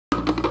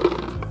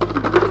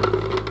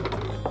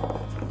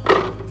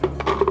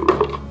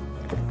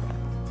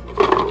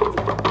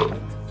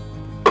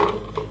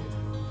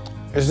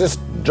Is this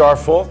jar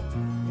full?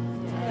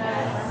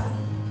 Yes.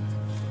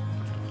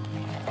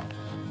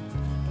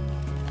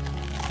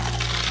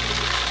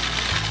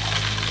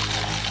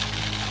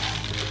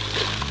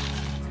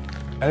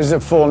 And is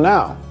it full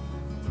now?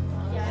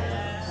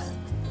 Yes.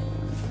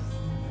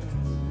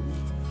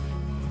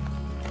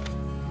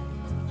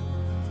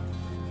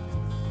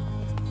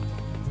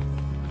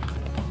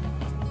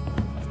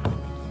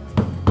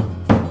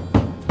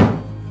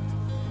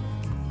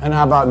 And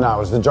how about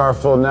now? Is the jar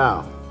full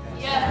now?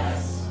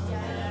 Yes.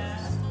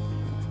 Yes.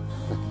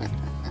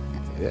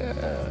 Yeah,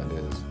 it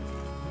is.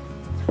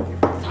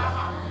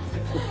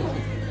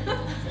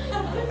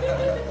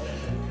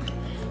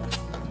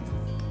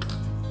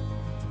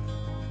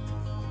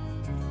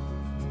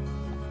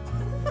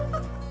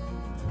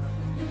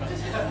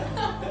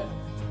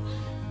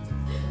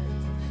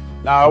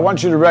 Now, I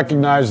want you to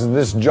recognize that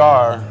this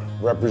jar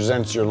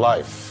represents your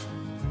life.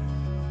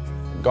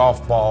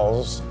 Golf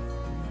balls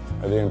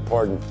are the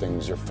important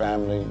things, your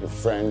family, your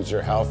friends,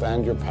 your health,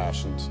 and your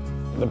passions.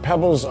 The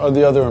pebbles are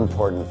the other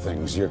important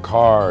things, your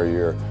car,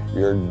 your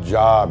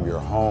job, your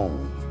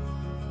home.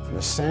 And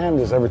the sand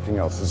is everything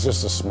else, it's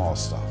just the small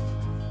stuff.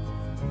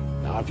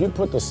 Now, if you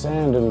put the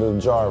sand in the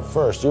jar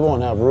first, you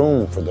won't have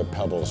room for the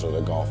pebbles or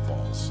the golf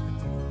balls.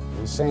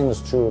 And the same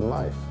is true in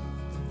life.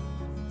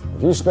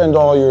 If you spend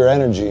all your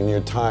energy and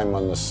your time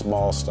on the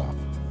small stuff,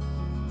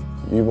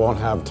 you won't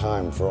have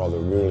time for all the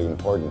really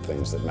important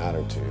things that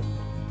matter to you.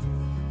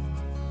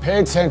 Pay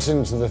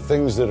attention to the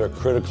things that are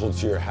critical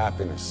to your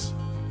happiness.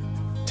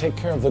 Take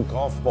care of the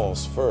golf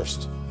balls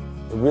first,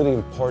 the really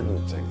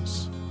important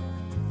things.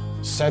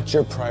 Set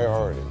your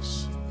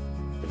priorities,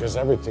 because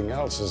everything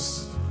else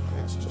is,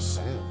 it's just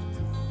sand.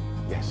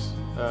 Yes?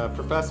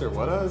 Professor,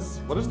 what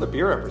does the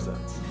beer represent?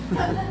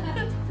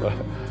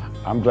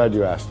 I'm glad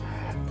you asked.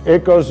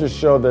 It goes to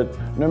show that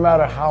no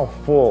matter how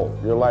full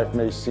your life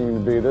may seem to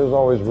be, there's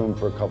always room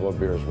for a couple of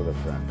beers with a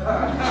friend.